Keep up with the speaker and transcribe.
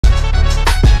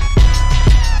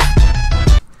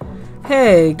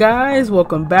Hey guys,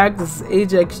 welcome back. This is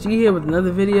AJXG here with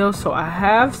another video. So I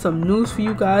have some news for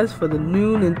you guys for the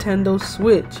new Nintendo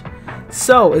Switch.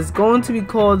 So it's going to be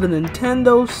called the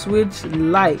Nintendo Switch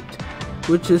Lite,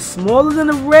 which is smaller than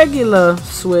a regular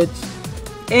Switch,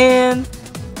 and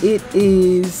it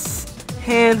is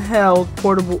handheld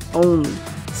portable only.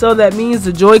 So that means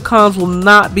the Joy-Cons will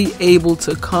not be able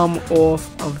to come off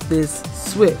of this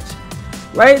Switch.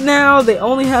 Right now they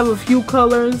only have a few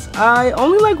colors. I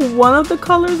only like one of the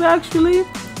colors actually.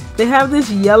 They have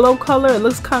this yellow color. It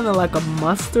looks kind of like a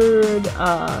mustard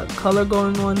color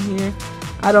going on here.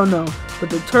 I don't know, but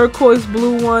the turquoise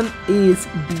blue one is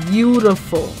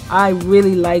beautiful. I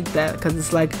really like that because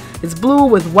it's blue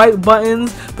with white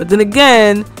buttons, but then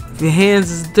again, if your hands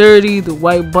is dirty, the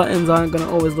white buttons aren't gonna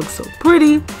always look so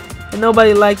pretty, and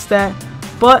nobody likes that.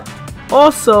 But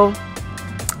also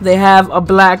they have a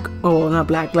black, oh not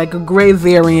black, like a gray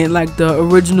variant, like the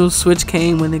original Switch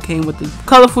came when it came with the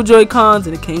colorful Joy-Cons,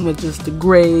 and it came with just the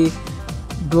gray,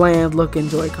 bland looking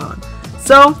Joy-Con.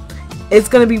 So it's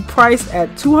gonna be priced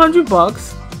at 200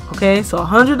 bucks, okay, so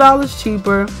 $100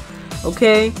 cheaper,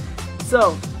 okay.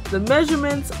 So the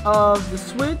measurements of the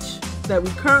Switch that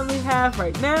we currently have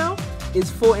right now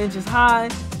is 4 inches high,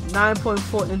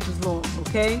 9.4 inches long,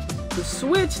 okay. The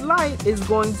Switch Lite is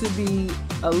going to be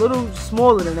a little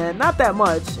smaller than that, not that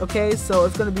much, okay. So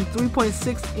it's going to be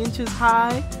 3.6 inches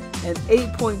high and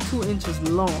 8.2 inches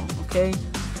long, okay.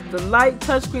 The Lite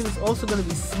touchscreen is also going to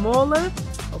be smaller,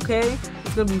 okay.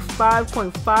 It's going to be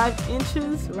 5.5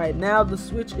 inches. Right now the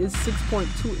Switch is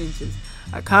 6.2 inches.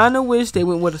 I kind of wish they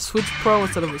went with a Switch Pro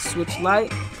instead of a Switch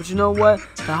Lite, but you know what?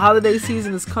 The holiday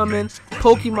season is coming.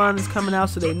 Pokemon is coming out,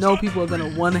 so they know people are going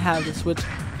to want to have the Switch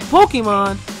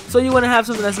Pokemon. So you want to have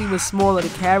something that's even smaller to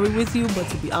carry with you, but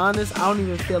to be honest, I don't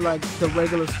even feel like the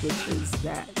regular Switch is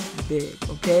that big,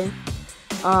 okay?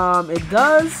 It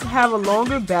does have a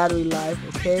longer battery life,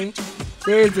 okay?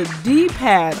 There's a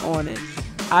D-pad on it.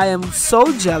 I am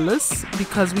so jealous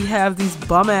because we have these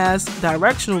bum-ass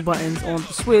directional buttons on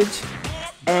the Switch,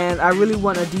 and I really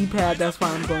want a D-pad. That's why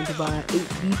I'm going to buy an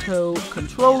 8-bit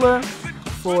controller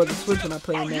for the Switch when I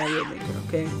play Mario Maker,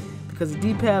 okay? Because the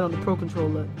D-pad on the Pro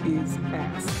Controller is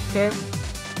ass, okay?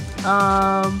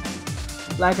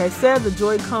 Like I said, the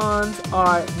Joy-Cons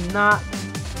are not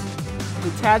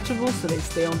detachable, so they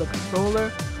stay on the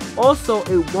controller. Also,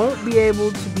 it won't be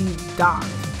able to be docked,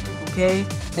 okay?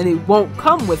 And it won't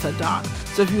come with a dock.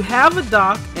 So if you have a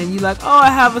dock and you're like, oh, I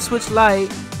have a Switch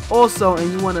Lite also,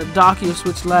 and you want to dock your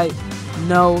Switch Lite,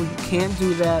 no, you can't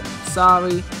do that.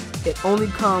 Sorry. It only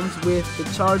comes with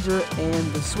the charger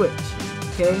and the Switch,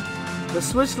 okay? The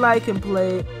Switch Lite can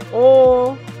play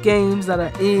all games that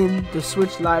are in the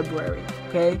Switch library,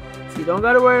 okay? So you don't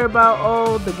gotta worry about,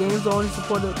 oh, the games are only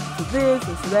supported for this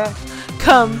and for that.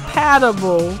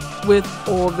 Compatible with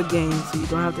all the games, so you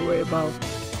don't have to worry about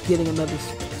getting another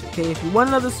Switch, okay? If you want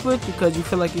another Switch because you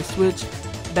feel like your Switch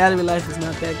battery life is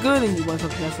not that good and you want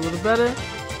something that's a little better,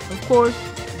 of course,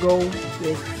 go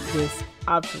with this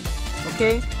option.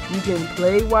 Okay, you can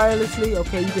play wirelessly.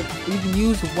 Okay, you can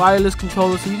use a wireless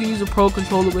controller, so you can use a Pro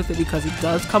Controller with it because it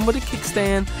does come with a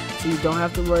kickstand, so you don't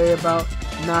have to worry about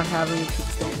not having a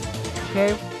kickstand.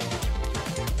 Okay,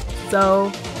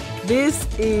 so this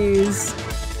is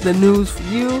the news for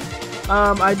you.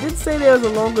 I did say there's a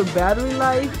longer battery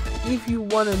life. If you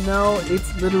want to know,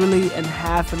 it's literally in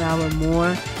half an hour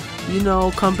more. You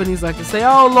know, companies like to say,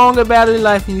 oh, longer battery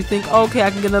life, and you think, okay, I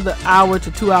can get another hour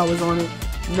to 2 hours on it.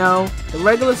 No, the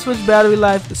regular Switch battery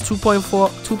life is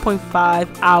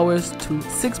 2.5 hours to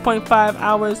 6.5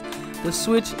 hours. The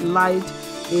Switch Lite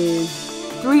is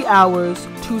 3 hours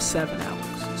to 7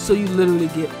 hours. So you literally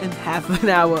get in half an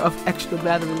hour of extra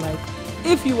battery life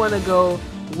if you want to go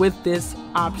with this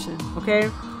option, okay?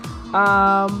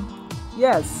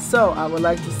 Yes, so I would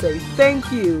like to say thank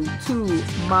you to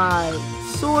my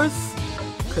source,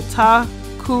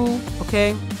 Kotaku,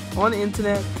 okay, on the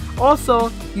internet. Also,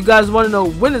 you guys want to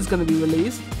know when it's going to be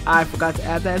released. I forgot to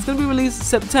add that. It's going to be released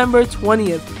September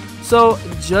 20th. So,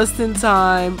 just in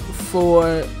time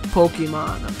for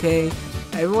Pokemon, okay?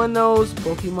 Everyone knows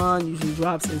Pokemon usually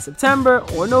drops in September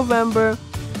or November.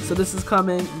 So, this is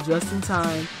coming just in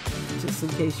time, just in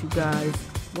case you guys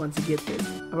want to get this,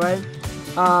 alright?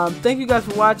 Thank you guys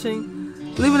for watching.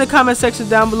 Leave in the comment section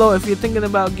down below if you're thinking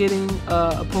about getting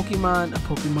a Pokemon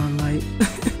Lite,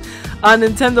 a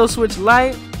Nintendo Switch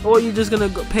Lite, or you're just gonna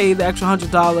pay the extra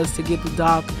 $100 to get the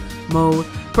dock mode.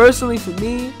 Personally, for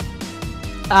me,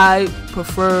 I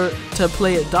prefer to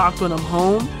play it docked when I'm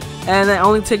home, and I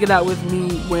only take it out with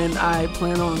me when I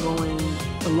plan on going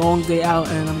a long day out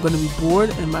and I'm gonna be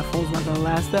bored and my phone's not gonna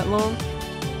last that long.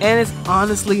 and it's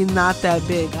honestly not that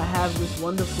big. I have this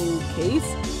wonderful case,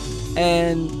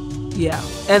 and yeah,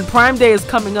 and Prime Day is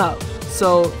coming up,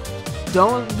 so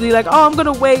don't be like, oh, I'm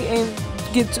gonna wait and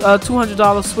get a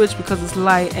 $200 Switch because it's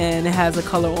light and it has a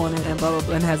color on it and blah blah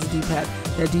blah, and has a D-pad.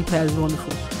 That D-pad is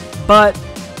wonderful. But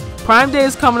Prime Day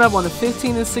is coming up on the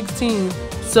 15th and 16th,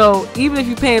 so even if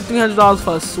you're paying $300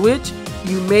 for a Switch,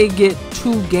 you may get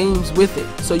 2 games with it.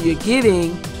 So you're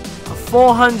getting a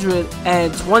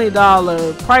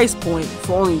 $420 price point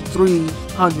for only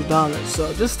 $300.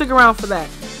 So just stick around for that.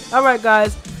 Alright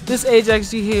guys, this is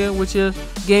AJXG here with your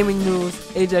gaming news.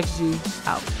 AJXG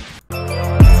out.